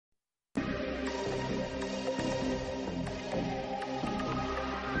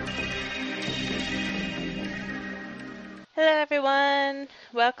Hello everyone!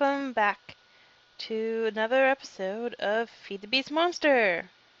 Welcome back to another episode of Feed the Beast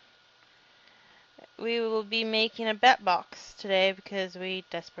Monster! We will be making a Batbox today because we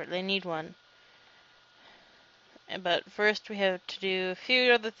desperately need one. But first we have to do a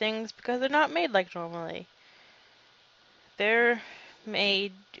few other things because they're not made like normally. They're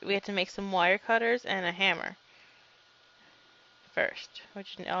made, we have to make some wire cutters and a hammer first,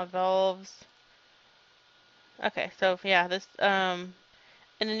 which involves... Okay, so yeah, in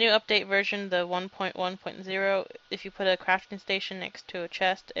the new update version, the 1.1.0, if you put a crafting station next to a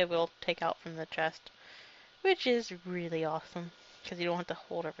chest, it will take out from the chest, which is really awesome, because you don't have to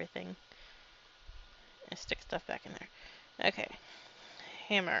hold everything and stick stuff back in there. Okay,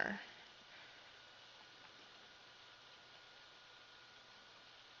 hammer.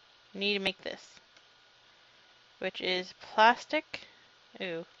 Need to make this, which is plastic.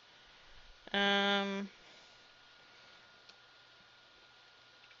 Ooh.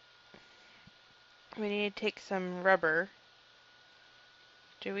 We need to take some rubber.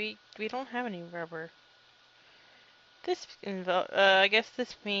 We don't have any rubber. I guess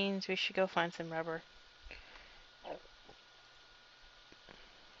this means we should go find some rubber.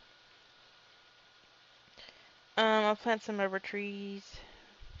 I'll plant some rubber trees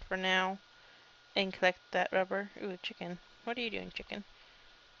for now and collect that rubber. Ooh, chicken. What are you doing, chicken?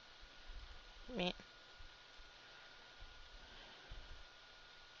 Meat.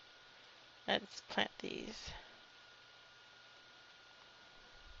 Let's plant these.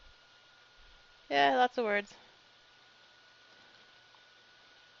 Yeah, lots of words.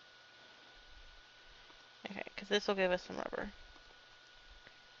 Okay, because this will give us some rubber.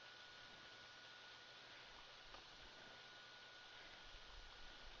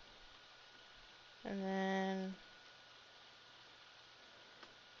 And then...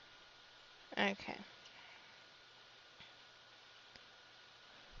 Okay.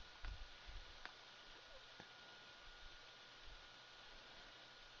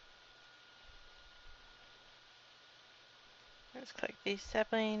 Let's collect these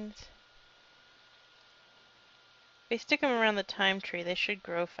saplings. If we stick them around the thyme tree, they should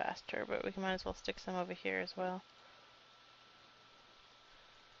grow faster, but we might as well stick some over here as well.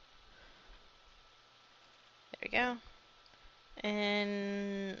 There we go.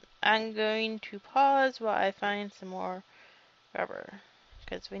 And I'm going to pause while I find some more rubber,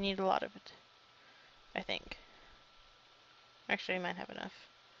 because we need a lot of it, I think. Actually, we might have enough.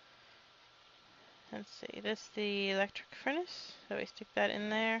 Let's see, this is the electric furnace, so we stick that in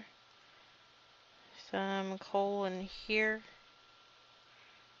there. Some coal in here.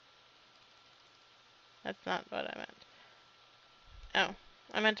 That's not what I meant. Oh,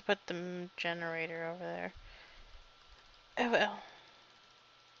 I meant to put the generator over there. Oh well.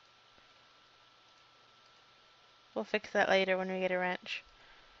 We'll fix that later when we get a wrench.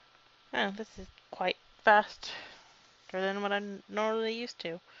 Oh, this is quite faster than what I'm normally used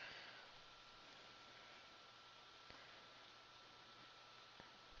to.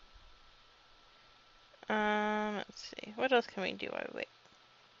 Let's see. What else can we do while we wait?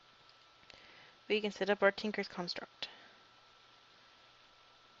 We can set up our Tinker's Construct.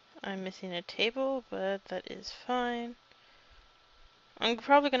 I'm missing a table, but that is fine. I'm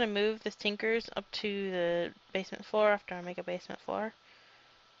probably going to move this Tinker's up to the basement floor after I make a basement floor.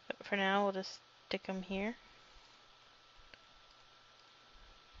 But for now, we'll just stick them here.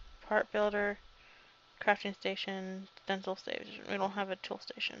 Part builder, crafting station, stencil station. We don't have a tool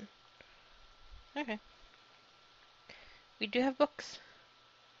station. Okay. We do have books.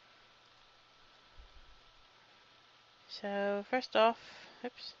 So first off,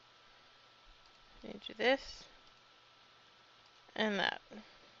 oops, need to do this and that.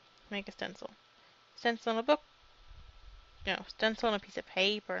 Make a stencil. Stencil on a book. No, stencil on a piece of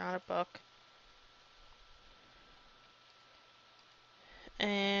paper, not a book.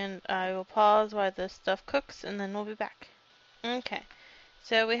 And I will pause while this stuff cooks, and then we'll be back. Okay.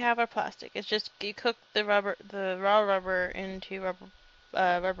 So we have our plastic. It's just you cook the raw rubber into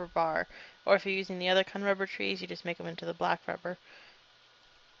rubber bar, or if you're using the other kind of rubber trees, you just make them into the black rubber.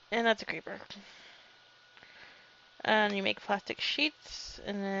 And that's a creeper. And you make plastic sheets,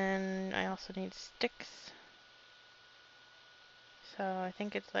 and then I also need sticks. So I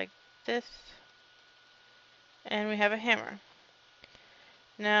think it's like this. And we have a hammer.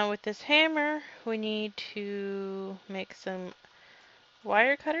 Now with this hammer, we need to make some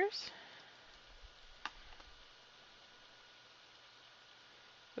wire cutters,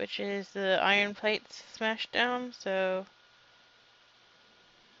 which is the iron plates smashed down, so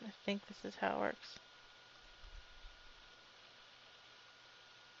I think this is how it works.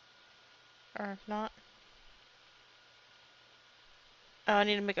 Or if not. Oh, I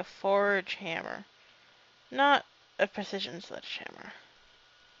need to make a forge hammer. Not a precision sledgehammer.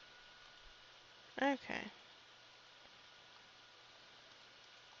 Okay.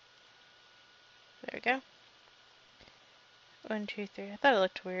 There we go. 1, 2, 3. I thought it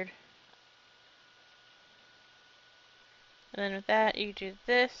looked weird. And then with that, you do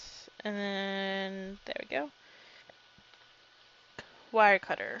this, and then there we go. Wire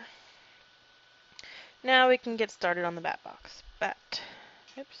cutter. Now we can get started on the Batbox.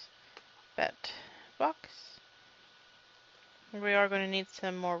 Batbox. We are going to need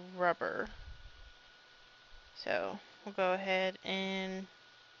some more rubber. So we'll go ahead and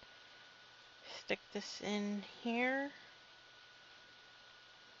stick this in here.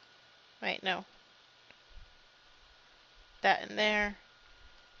 Wait, no. That in there.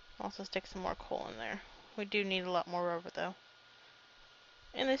 Also stick some more coal in there. We do need a lot more rubber though.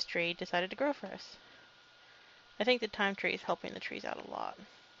 And this tree decided to grow for us. I think the time tree is helping the trees out a lot.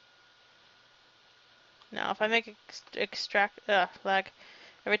 Now if I make lag,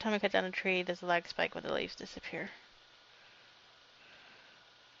 every time I cut down a tree there's a lag spike when the leaves disappear.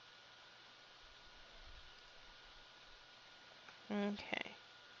 Okay.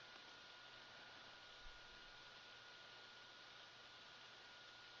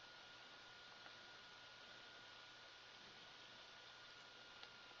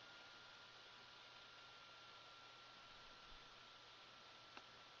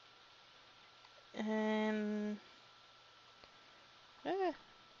 And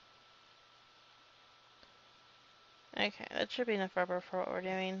okay, that should be enough rubber for what we're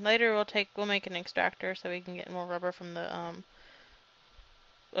doing. Later we'll make an extractor so we can get more rubber from the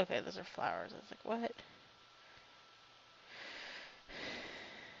okay, those are flowers. I was like, what?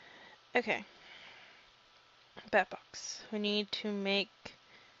 Okay. Batbox. We need to make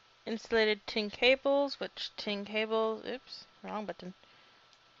insulated tin cables, oops, wrong button.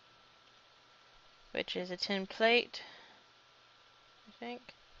 Which is a tin plate, I think.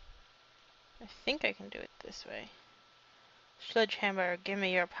 I think I can do it this way. Sledgehammer, give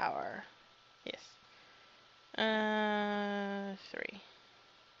me your power. Yes. 3.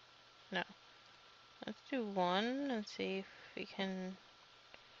 No. Let's do 1 and see if we can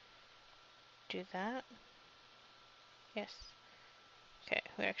do that. Yes. Okay,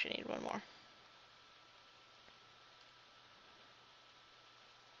 we actually need 1 more.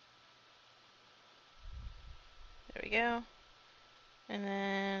 There we go. And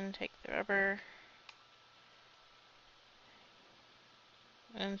then take the rubber.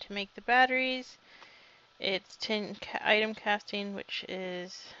 And to make the batteries, it's tin item casting, which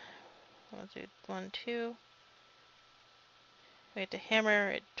is, we'll do 1, 2. We have to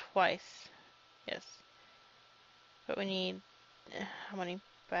hammer it twice. Yes. But we need, how many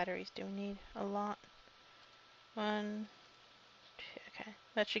batteries do we need? A lot. 1, 2, okay.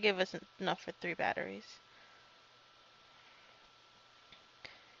 That should give us enough for 3 batteries.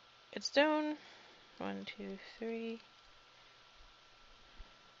 It's stone. 1, 2, 3.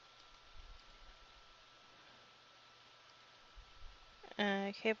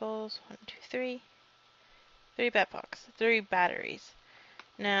 Cables. 1, 2, 3. 3 Batbox. 3 batteries.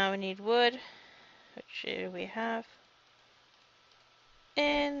 Now we need wood, which we have.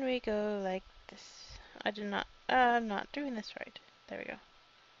 And we go like this. I'm not doing this right. There we go.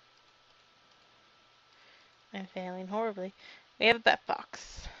 I'm failing horribly. We have a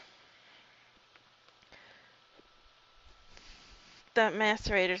Batbox. That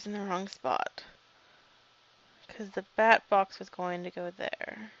macerator's in the wrong spot. Because the Batbox was going to go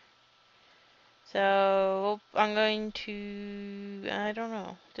there. So, I'm going to, I don't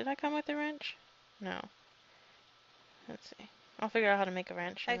know. Did I come with a wrench? No. Let's see. I'll figure out how to make a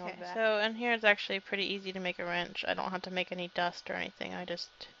wrench. Okay, so in here it's actually pretty easy to make a wrench. I don't have to make any dust or anything. I just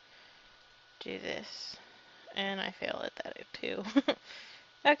do this. And I fail at that too.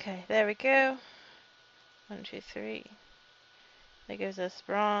 Okay, there we go. 1, 2, 3. That gives us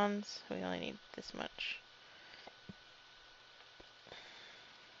bronze. We only need this much.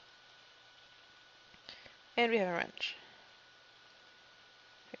 And we have a wrench.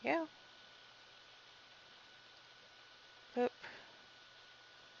 There we go. Boop.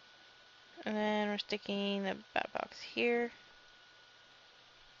 And then we're sticking the Batbox here.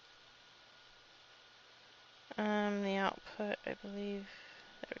 The output, I believe,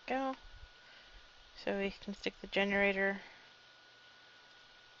 there we go. So we can stick the generator.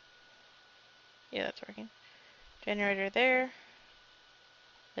 Yeah, that's working. Generator there.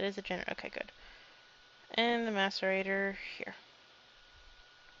 That is a generator. Okay, good. And the macerator here.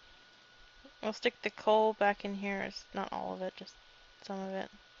 We'll stick the coal back in here. It's not all of it, just some of it.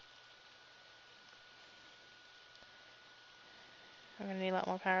 I'm gonna need a lot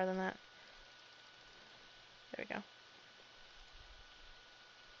more power than that. There we go.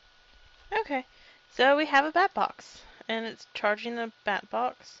 Okay, so we have a Batbox, and it's charging the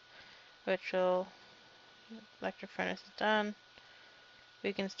Batbox, which will, electric furnace is done.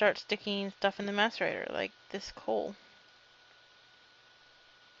 We can start sticking stuff in the macerator, like this coal.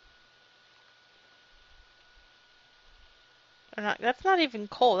 Or not, that's not even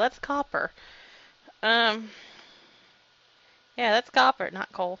coal, that's copper. Um, yeah, that's copper,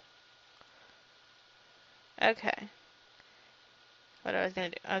 not coal. Okay. What I was gonna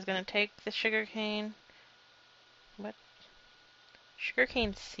do, I was gonna take the sugarcane. What?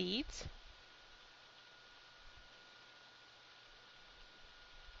 Sugarcane seeds?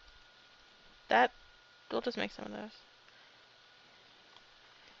 That, we'll just make some of those.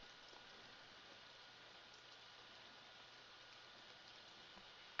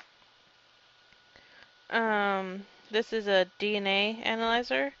 This is a DNA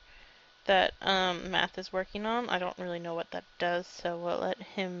analyzer that Math is working on. I don't really know what that does, so we'll let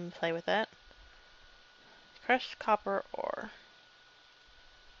him play with that. Crushed copper ore.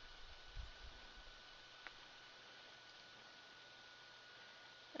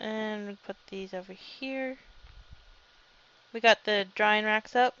 And we put these over here. We got the drying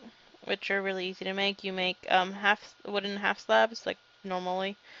racks up, which are really easy to make. You make wooden half slabs like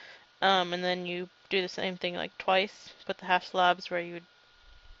normally, and then you do the same thing like twice. Put the half slabs where you would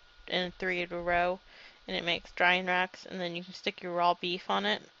in 3 in a row, and it makes drying racks. And then you can stick your raw beef on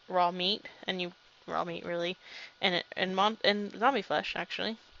it, raw meat, raw meat really, and zombie flesh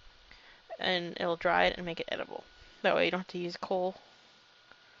actually, and it'll dry it and make it edible. That way you don't have to use coal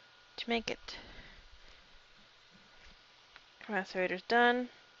to make it. Macerator's done.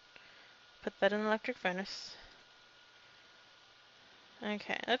 Put that in the electric furnace.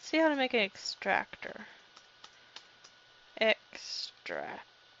 Okay, let's see how to make an extractor. Extractor.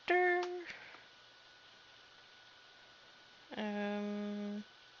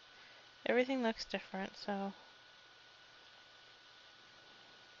 Everything looks different, so.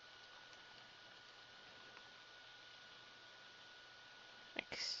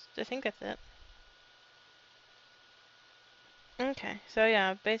 I think that's it. Okay, so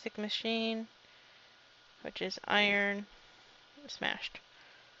yeah, basic machine, which is iron, smashed.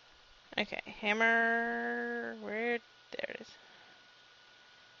 Okay, hammer, there it is.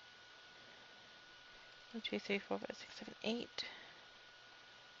 1, 2, 3, 4, 5, 6, 7, 8.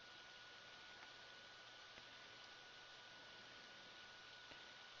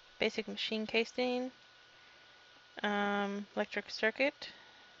 Basic machine casing, electric circuit.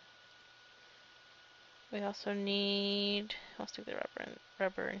 We also need, I'll stick the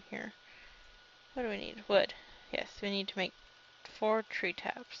rubber in here. What do we need? Wood. Yes, we need to make 4 tree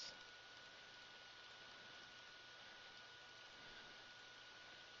taps.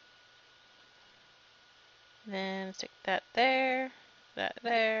 Then stick that there, that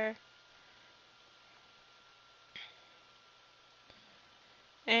there.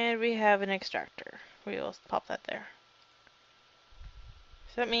 And we have an extractor. We will pop that there.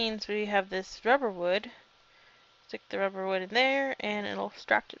 So that means we have this rubber wood. Stick the rubber wood in there and it'll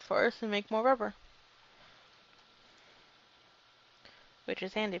extract it for us and make more rubber. Which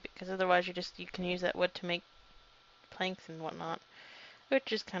is handy because otherwise you can use that wood to make planks and whatnot.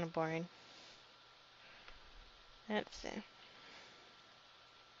 Which is kind of boring. Let's see.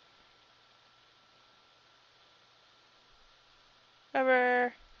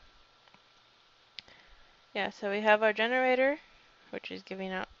 Rubber. Yeah, so we have our generator, which is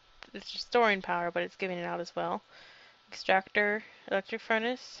giving out, it's just storing power, but it's giving it out as well. Extractor, electric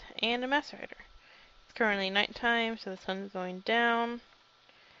furnace, and a macerator. It's currently nighttime, so the sun's going down.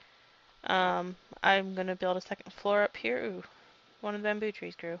 I'm gonna build a second floor up here. Ooh, one of the bamboo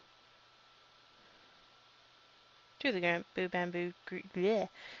trees grew. Two of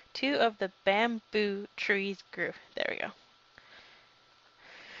the bamboo trees grew. There we go.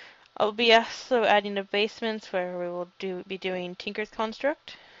 I'll be also adding the basements where we will be doing Tinker's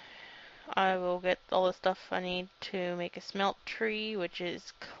Construct. I will get all the stuff I need to make a smelt tree, which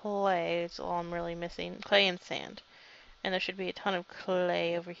is clay. It's all I'm really missing. Clay and sand. And there should be a ton of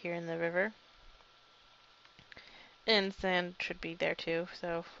clay over here in the river. And sand should be there too.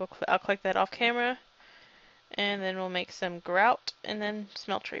 So I'll collect that off camera. And then we'll make some grout and then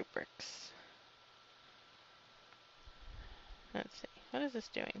smeltery bricks. Let's see. What is this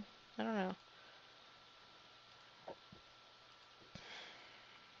doing? I don't know.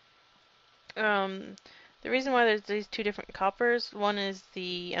 The reason why there's these 2 different coppers, one is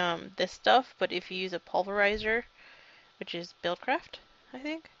the this stuff, but if you use a pulverizer, which is Buildcraft, I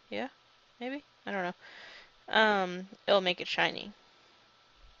think. Yeah, maybe. I don't know. It'll make it shiny.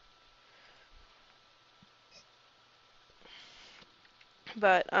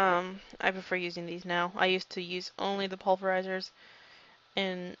 But I prefer using these now. I used to use only the pulverizers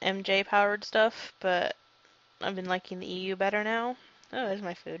and MJ powered stuff, but I've been liking the EU better now. Oh, there's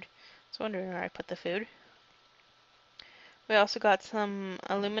my food. I was wondering where I put the food. We also got some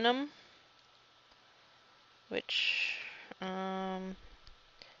aluminum, which you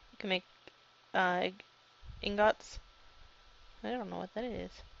can make uh, ingots. I don't know what that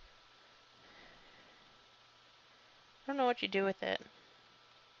is. I don't know what you do with it.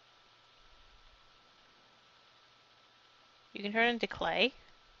 You can turn it into clay.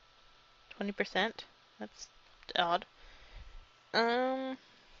 20%. That's odd. Um,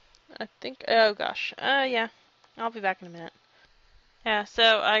 I think. Oh gosh. Yeah. I'll be back in a minute. Yeah.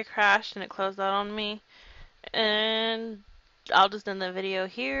 So I crashed and it closed out on me, and I'll just end the video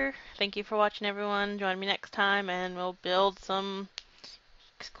here. Thank you for watching, everyone. Join me next time, and we'll build some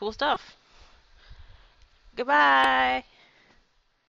cool stuff. Goodbye.